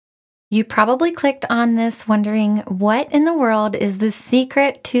You probably clicked on this wondering, what in the world is the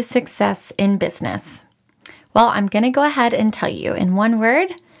secret to success in business? Well, I'm going to go ahead and tell you in one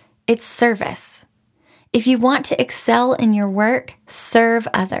word, it's service. If you want to excel in your work, serve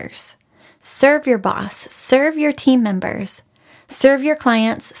others. Serve your boss, serve your team members, serve your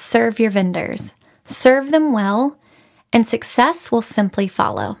clients, serve your vendors. Serve them well, and success will simply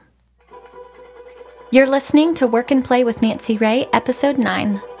follow. You're listening to Work and Play with Nancy Ray, Episode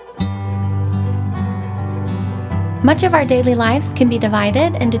 9. Much of our daily lives can be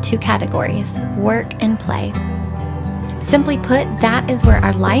divided into two categories, work and play. Simply put, that is where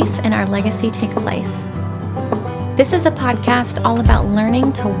our life and our legacy take place. This is a podcast all about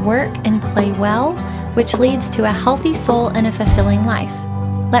learning to work and play well, which leads to a healthy soul and a fulfilling life.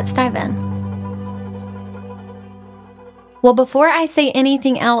 Let's dive in. Well, before I say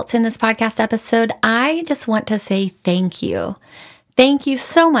anything else in this podcast episode, I just want to say thank you. Thank you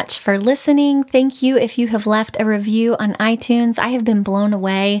so much for listening. Thank you if you have left a review on iTunes. I have been blown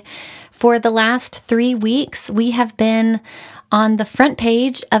away. For the last 3 weeks, we have been on the front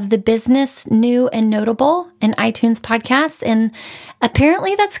page of the Business New and Notable in iTunes podcasts, and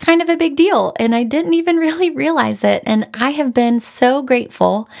apparently that's kind of a big deal, and I didn't even really realize it, and I have been so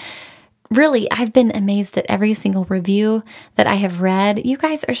grateful. Really, I've been amazed at every single review that I have read. You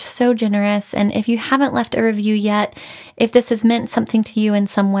guys are so generous. And if you haven't left a review yet, if this has meant something to you in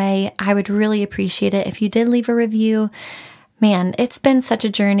some way, I would really appreciate it if you did leave a review. Man, it's been such a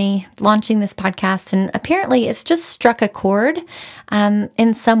journey launching this podcast, and apparently it's just struck a chord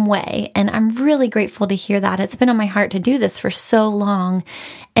in some way. And I'm really grateful to hear that. It's been on my heart to do this for so long.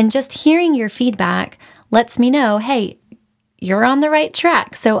 And just hearing your feedback lets me know, hey, you're on the right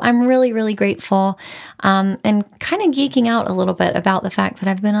track. So I'm really, really grateful and kind of geeking out a little bit about the fact that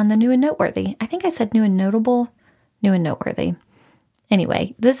I've been on the New and Noteworthy. I think I said New and Notable, New and Noteworthy.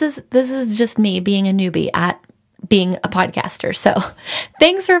 Anyway, this is just me being a newbie at being a podcaster. So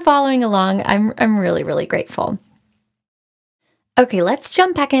thanks for following along. I'm really, really grateful. Okay, let's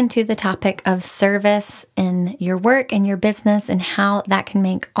jump back into the topic of service in your work and your business and how that can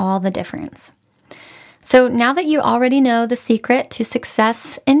make all the difference. So now that you already know the secret to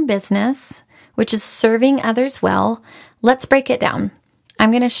success in business, which is serving others well, let's break it down.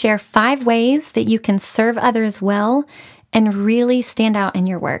 I'm going to share 5 ways that you can serve others well and really stand out in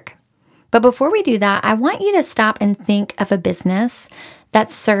your work. But before we do that, I want you to stop and think of a business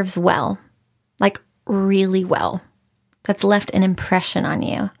that serves well, like really well, that's left an impression on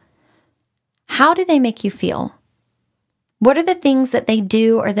you. How do they make you feel? What are the things that they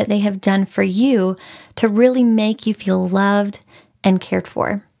do or that they have done for you to really make you feel loved and cared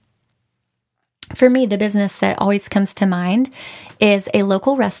for? For me, the business that always comes to mind is a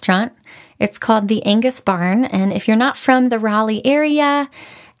local restaurant. It's called the Angus Barn. And if you're not from the Raleigh area,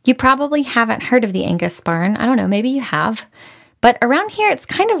 you probably haven't heard of the Angus Barn. I don't know, maybe you have. But around here, it's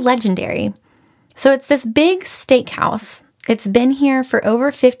kind of legendary. So it's this big steakhouse. It's been here for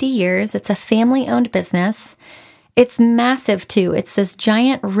over 50 years. It's a family-owned business. It's massive too. It's this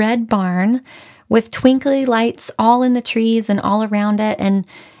giant red barn with twinkly lights all in the trees and all around it. And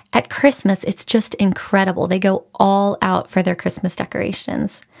at Christmas, it's just incredible. They go all out for their Christmas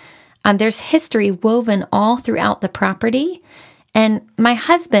decorations. There's history woven all throughout the property. And my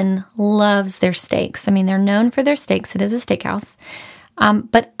husband loves their steaks. I mean, they're known for their steaks. It is a steakhouse.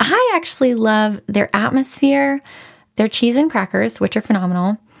 But I actually love their atmosphere, their cheese and crackers, which are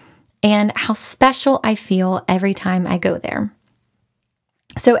phenomenal, and how special I feel every time I go there.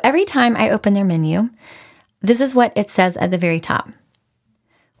 So every time I open their menu, this is what it says at the very top.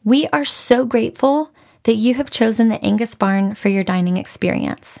 We are so grateful that you have chosen the Angus Barn for your dining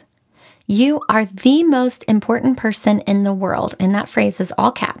experience. You are the most important person in the world, and that phrase is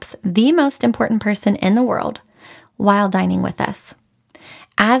all caps, the most important person in the world, while dining with us.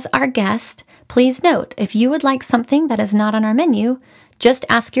 As our guest, please note, if you would like something that is not on our menu, just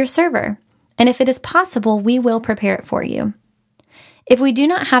ask your server, and if it is possible, we will prepare it for you. If we do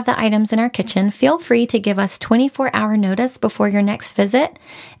not have the items in our kitchen, feel free to give us 24-hour notice before your next visit,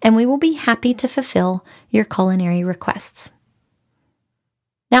 and we will be happy to fulfill your culinary requests.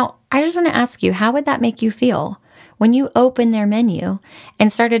 Now, I just want to ask you, how would that make you feel when you opened their menu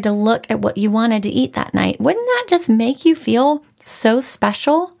and started to look at what you wanted to eat that night? Wouldn't that just make you feel so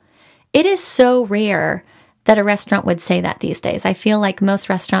special? It is so rare that a restaurant would say that these days. I feel like most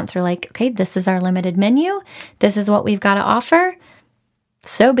restaurants are like, okay, this is our limited menu. This is what we've got to offer.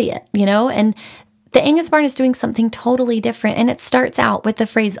 So be it, And the Angus Barn is doing something totally different. And it starts out with the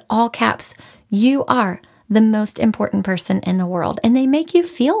phrase, all caps, you are the most important person in the world. And they make you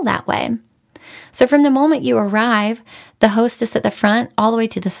feel that way. So from the moment you arrive, the hostess at the front, all the way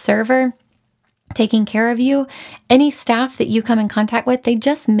to the server, taking care of you, any staff that you come in contact with, they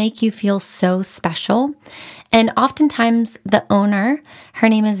just make you feel so special. And oftentimes the owner, her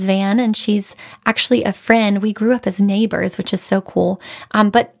name is Van, and she's actually a friend. We grew up as neighbors, which is so cool.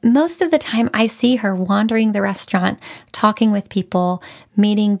 But most of the time I see her wandering the restaurant, talking with people,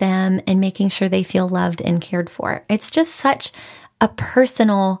 meeting them, and making sure they feel loved and cared for. It's just such a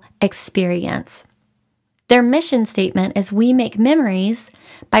personal experience. Their mission statement is, we make memories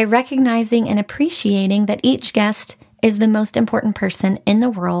by recognizing and appreciating that each guest is the most important person in the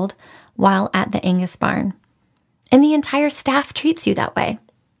world while at the Angus Barn. And the entire staff treats you that way.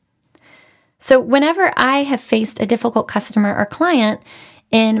 So whenever I have faced a difficult customer or client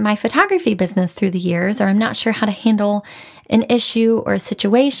in my photography business through the years, or I'm not sure how to handle an issue or a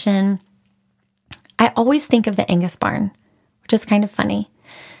situation, I always think of the Angus Barn, which is kind of funny.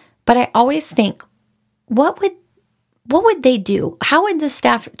 But I always think, what would they do? How would the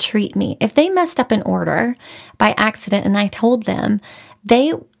staff treat me? If they messed up an order by accident and I told them,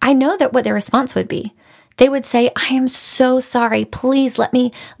 I know that what their response would be. They would say, I am so sorry. Please let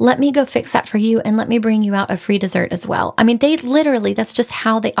me go fix that for you, and let me bring you out a free dessert as well. I mean, they literally, that's just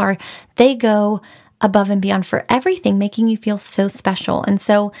how they are. They go above and beyond for everything, making you feel so special. And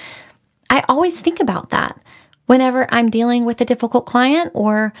so I always think about that whenever I'm dealing with a difficult client,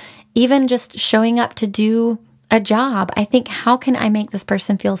 or even just showing up to do a job. I think, how can I make this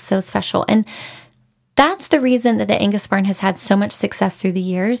person feel so special? And that's the reason that the Angus Barn has had so much success through the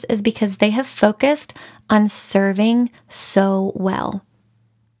years, is because they have focused on serving so well.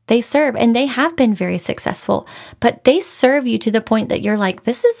 They serve, and they have been very successful, but they serve you to the point that you're like,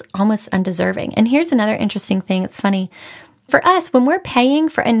 this is almost undeserving. And here's another interesting thing. It's funny. For us, when we're paying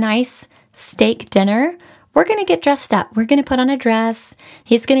for a nice steak dinner, we're going to get dressed up. We're going to put on a dress.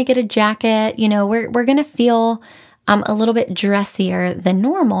 He's going to get a jacket. We're going to feel a little bit dressier than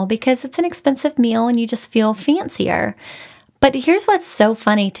normal because it's an expensive meal and you just feel fancier. But here's what's so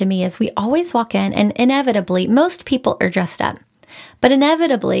funny to me is we always walk in, and inevitably, most people are dressed up. But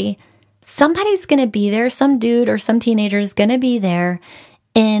inevitably, somebody's going to be there, some dude or some teenager is going to be there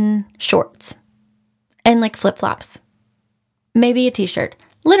in shorts and like flip-flops, maybe a t-shirt,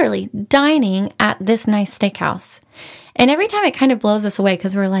 literally dining at this nice steakhouse. And every time it kind of blows us away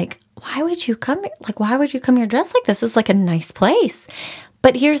because we're like, why would you come here dressed like this? This is like a nice place.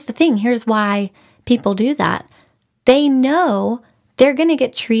 But here's the thing. Here's why people do that. They know they're going to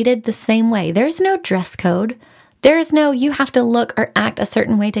get treated the same way. There's no dress code. There's no, you have to look or act a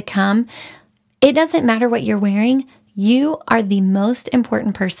certain way to come. It doesn't matter what you're wearing. You are the most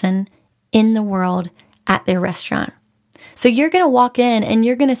important person in the world at their restaurant. So you're going to walk in and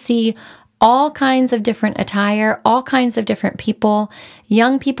you're going to see all kinds of different attire, all kinds of different people,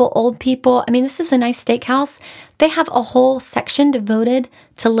 young people, old people. I mean, this is a nice steakhouse. They have a whole section devoted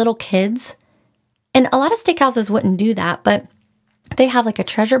to little kids. And a lot of steakhouses wouldn't do that, but they have like a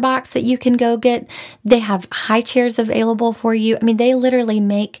treasure box that you can go get. They have high chairs available for you. I mean, they literally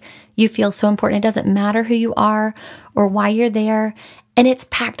make you feel so important. It doesn't matter who you are or why you're there. And it's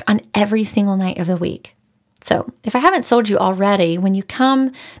packed on every single night of the week. So if I haven't sold you already, when you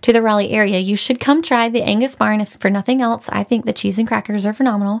come to the Raleigh area, you should come try the Angus Barn. If for nothing else, I think the cheese and crackers are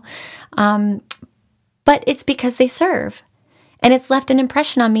phenomenal. But it's because they serve. And it's left an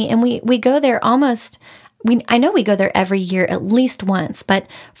impression on me. And we go there I know we go there every year at least once. But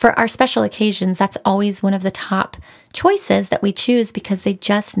for our special occasions, that's always one of the top choices that we choose because they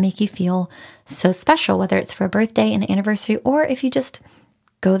just make you feel so special, whether it's for a birthday, an anniversary, or if you just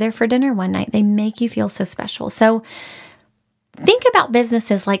go there for dinner one night. They make you feel so special. So think about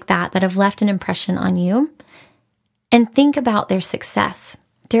businesses like that have left an impression on you, and think about their success.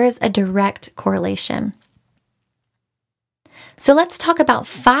 There is a direct correlation. So let's talk about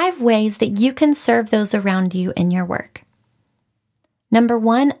 5 ways that you can serve those around you in your work. Number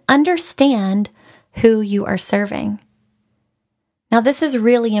 1, understand who you are serving. Now, this is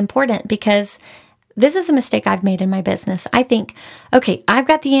really important because this is a mistake I've made in my business. I think, okay, I've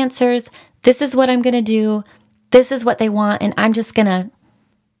got the answers. This is what I'm going to do. This is what they want. And I'm just going to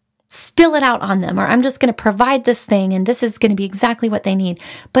spill it out on them, or I'm just going to provide this thing. And this is going to be exactly what they need.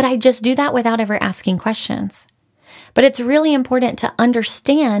 But I just do that without ever asking questions. But it's really important to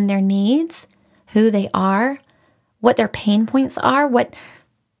understand their needs, who they are, what their pain points are,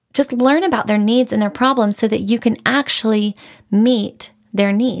 just learn about their needs and their problems so that you can actually meet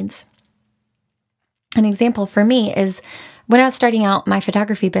their needs. An example for me is when I was starting out my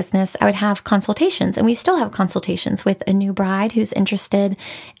photography business, I would have consultations, and we still have consultations with a new bride who's interested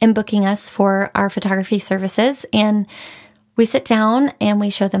in booking us for our photography services. And we sit down and we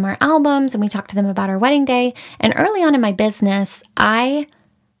show them our albums and we talk to them about our wedding day. And early on in my business, I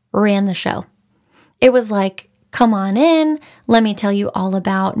ran the show. It was like, come on in. Let me tell you all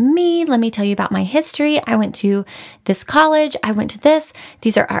about me. Let me tell you about my history. I went to this college. I went to this.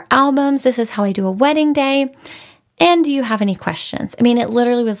 These are our albums. This is how I do a wedding day. And do you have any questions? I mean, it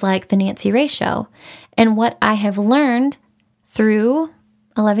literally was like the Nancy Ray show. And what I have learned through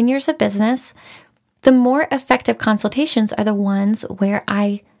 11 years of business, the more effective consultations are the ones where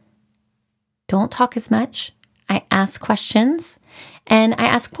I don't talk as much. I ask questions. And I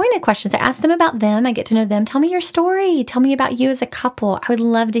ask pointed questions. I ask them about them. I get to know them. Tell me your story. Tell me about you as a couple. I would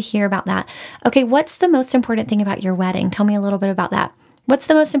love to hear about that. Okay, what's the most important thing about your wedding? Tell me a little bit about that. What's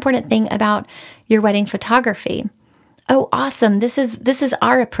the most important thing about your wedding photography? Oh, awesome. This is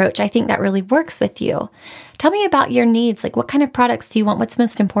our approach. I think that really works with you. Tell me about your needs. Like, what kind of products do you want? What's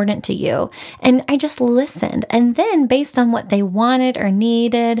most important to you? And I just listened. And then based on what they wanted or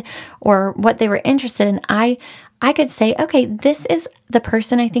needed or what they were interested in, I could say, okay, this is the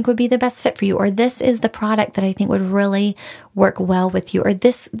person I think would be the best fit for you, or this is the product that I think would really work well with you, or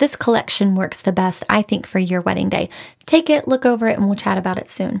this collection works the best, I think, for your wedding day. Take it, look over it, and we'll chat about it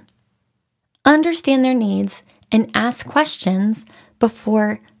soon. Understand their needs and ask questions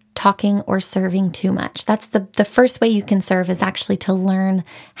before talking or serving too much. That's the first way you can serve, is actually to learn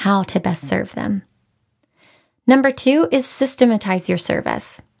how to best serve them. Number 2 is systematize your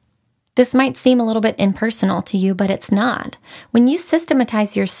service. This might seem a little bit impersonal to you, but it's not. When you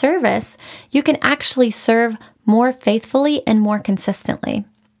systematize your service, you can actually serve more faithfully and more consistently.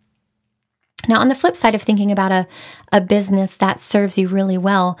 Now, on the flip side of thinking about a business that serves you really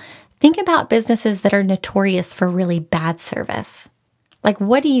well, think about businesses that are notorious for really bad service. Like,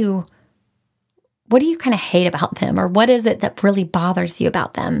 what do you kind of hate about them? Or what is it that really bothers you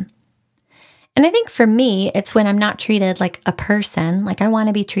about them? And I think for me, it's when I'm not treated like a person. Like, I want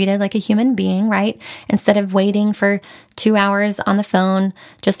to be treated like a human being, right? Instead of waiting for 2 hours on the phone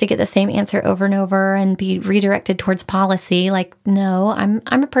just to get the same answer over and over and be redirected towards policy. Like, no, I'm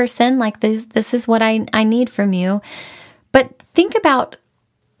a person. Like, this is what I need from you. But think about,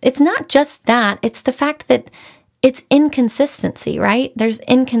 it's not just that. It's the fact that it's inconsistency, right? There's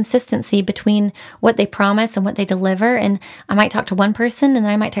inconsistency between what they promise and what they deliver. And I might talk to one person and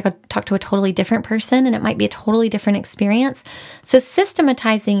then I might talk to a totally different person, and it might be a totally different experience. So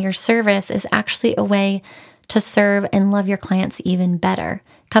systematizing your service is actually a way to serve and love your clients even better.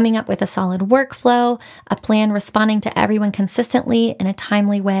 Coming up with a solid workflow, a plan responding to everyone consistently in a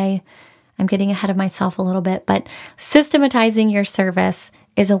timely way. I'm getting ahead of myself a little bit, but systematizing your service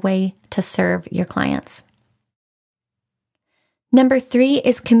is a way to serve your clients. Number 3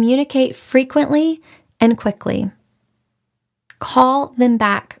 is communicate frequently and quickly. Call them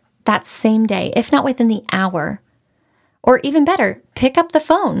back that same day, if not within the hour. Or even better, pick up the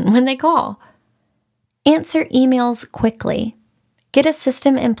phone when they call. Answer emails quickly. Get a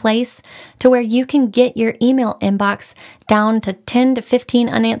system in place to where you can get your email inbox down to 10 to 15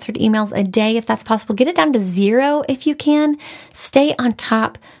 unanswered emails a day if that's possible. Get it down to 0 if you can. Stay on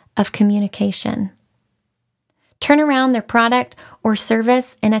top of communication. Turn around their product or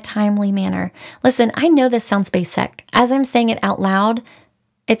service in a timely manner. Listen, I know this sounds basic. As I'm saying it out loud,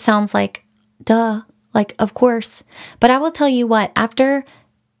 it sounds like, duh, like, of course. But I will tell you what, after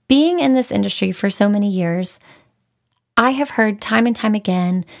being in this industry for so many years, I have heard time and time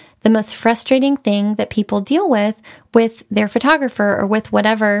again, the most frustrating thing that people deal with their photographer or with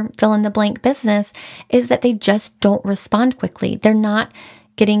whatever fill in the blank business is that they just don't respond quickly. They're not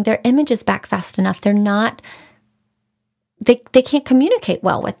getting their images back fast enough. They can't communicate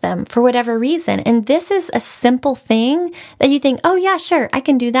well with them for whatever reason. And this is a simple thing that you think, oh yeah, sure, I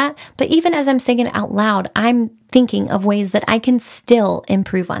can do that. But even as I'm saying it out loud, I'm thinking of ways that I can still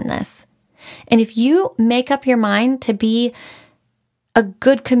improve on this. And if you make up your mind to be a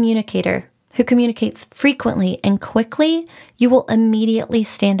good communicator who communicates frequently and quickly, you will immediately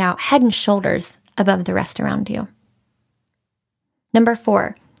stand out head and shoulders above the rest around you. Number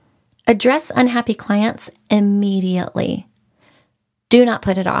 4, address unhappy clients immediately. Do not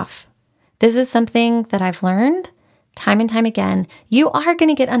put it off. This is something that I've learned time and time again. You are going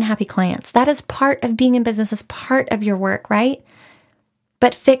to get unhappy clients. That is part of being in business, is part of your work, right?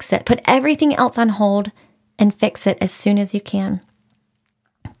 But fix it. Put everything else on hold and fix it as soon as you can.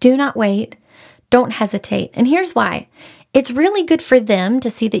 Do not wait. Don't hesitate. And here's why. It's really good for them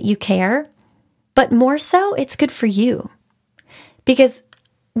to see that you care, but more so, it's good for you. Because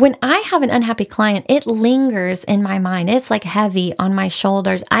when I have an unhappy client, it lingers in my mind. It's like heavy on my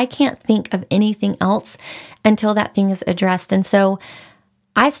shoulders. I can't think of anything else until that thing is addressed. And so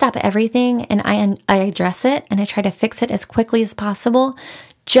I stop everything and I address it and I try to fix it as quickly as possible,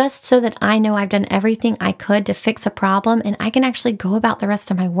 just so that I know I've done everything I could to fix a problem and I can actually go about the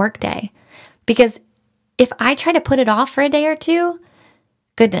rest of my workday. Because if I try to put it off for a day or two,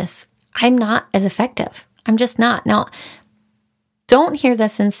 goodness, I'm not as effective. I'm just not. Now, don't hear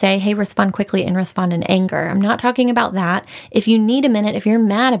this and say, hey, respond quickly and respond in anger. I'm not talking about that. If you need a minute, if you're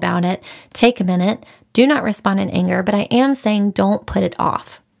mad about it, take a minute. Do not respond in anger, but I am saying don't put it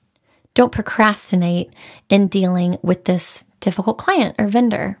off. Don't procrastinate in dealing with this difficult client or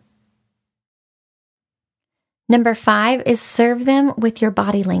vendor. Number 5 is serve them with your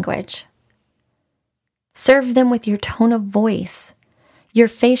body language. Serve them with your tone of voice, your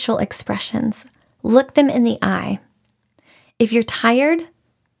facial expressions. Look them in the eye. If you're tired,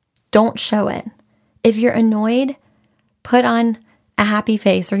 don't show it. If you're annoyed, put on a happy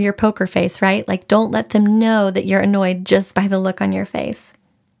face or your poker face, right? Like, don't let them know that you're annoyed just by the look on your face.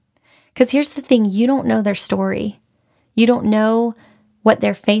 Because here's the thing, you don't know their story. You don't know what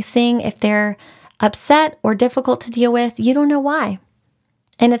they're facing. If they're upset or difficult to deal with, you don't know why.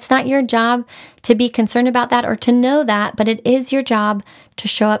 And it's not your job to be concerned about that or to know that, but it is your job to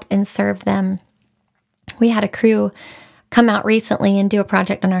show up and serve them. We had a crew come out recently and do a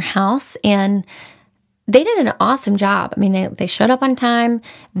project on our house, and they did an awesome job. I mean, they showed up on time.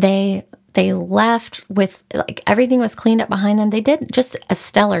 They left with, like, everything was cleaned up behind them. They did just a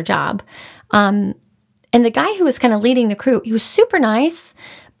stellar job. And the guy who was kind of leading the crew, he was super nice,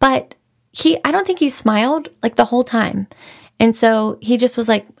 but I don't think he smiled like the whole time. And so he just was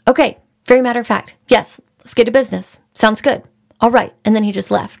like, okay, very matter of fact. Yes, let's get to business. Sounds good. All right. And then he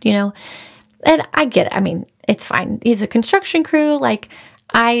just left, And I get it. I mean, it's fine. He's a construction crew. Like,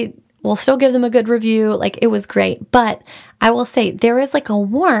 I will still give them a good review. Like, it was great. But I will say there is like a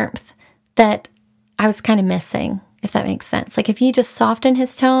warmth that I was kind of missing, if that makes sense. Like, if he just softened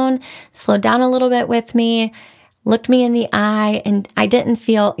his tone, slowed down a little bit with me, looked me in the eye, and I didn't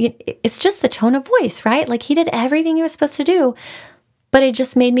feel, it's just the tone of voice, right? Like, he did everything he was supposed to do, but it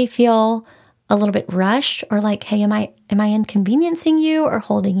just made me feel a little bit rushed, or like, hey, am I inconveniencing you or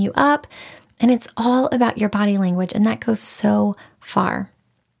holding you up? And it's all about your body language, and that goes so far.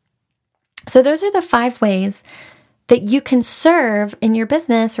 So those are the 5 ways that you can serve in your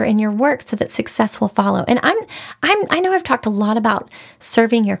business or in your work so that success will follow. And I know I've talked a lot about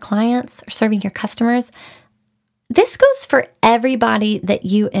serving your clients or serving your customers. This goes for everybody that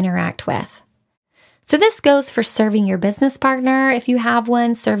you interact with. So this goes for serving your business partner, if you have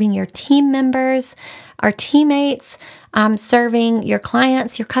one, serving your team members, our teammates, serving your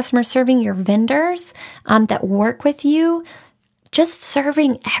clients, your customers, serving your vendors that work with you, just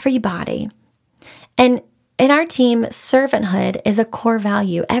serving everybody. And in our team, servanthood is a core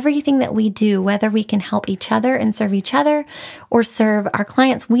value. Everything that we do, whether we can help each other and serve each other or serve our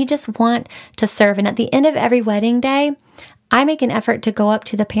clients, we just want to serve. And at the end of every wedding day, I make an effort to go up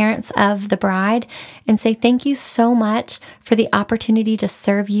to the parents of the bride and say, thank you so much for the opportunity to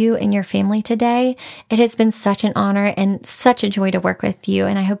serve you and your family today. It has been such an honor and such a joy to work with you.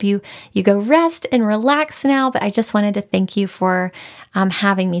 And I hope you go rest and relax now. But I just wanted to thank you for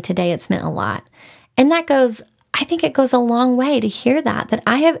having me today. It's meant a lot. And I think it goes a long way to hear that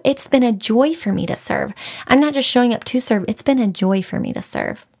it's been a joy for me to serve. I'm not just showing up to serve. It's been a joy for me to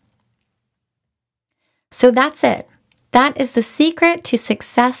serve. So that's it. That is the secret to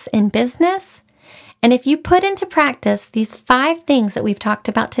success in business. And if you put into practice these 5 things that we've talked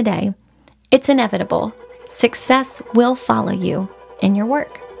about today, it's inevitable. Success will follow you in your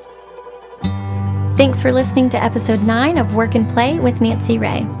work. Thanks for listening to episode 9 of Work and Play with Nancy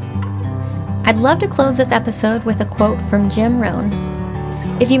Ray. I'd love to close this episode with a quote from Jim Rohn.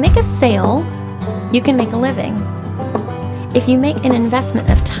 If you make a sale, you can make a living. If you make an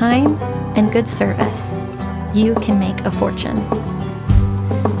investment of time and good service, you can make a fortune.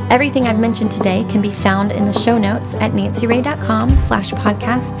 Everything I've mentioned today can be found in the show notes at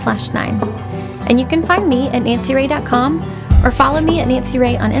nancyray.com/podcast/9. And you can find me at nancyray.com or follow me at Nancy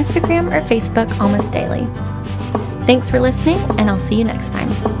Ray on Instagram or Facebook almost daily. Thanks for listening, and I'll see you next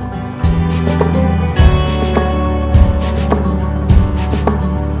time.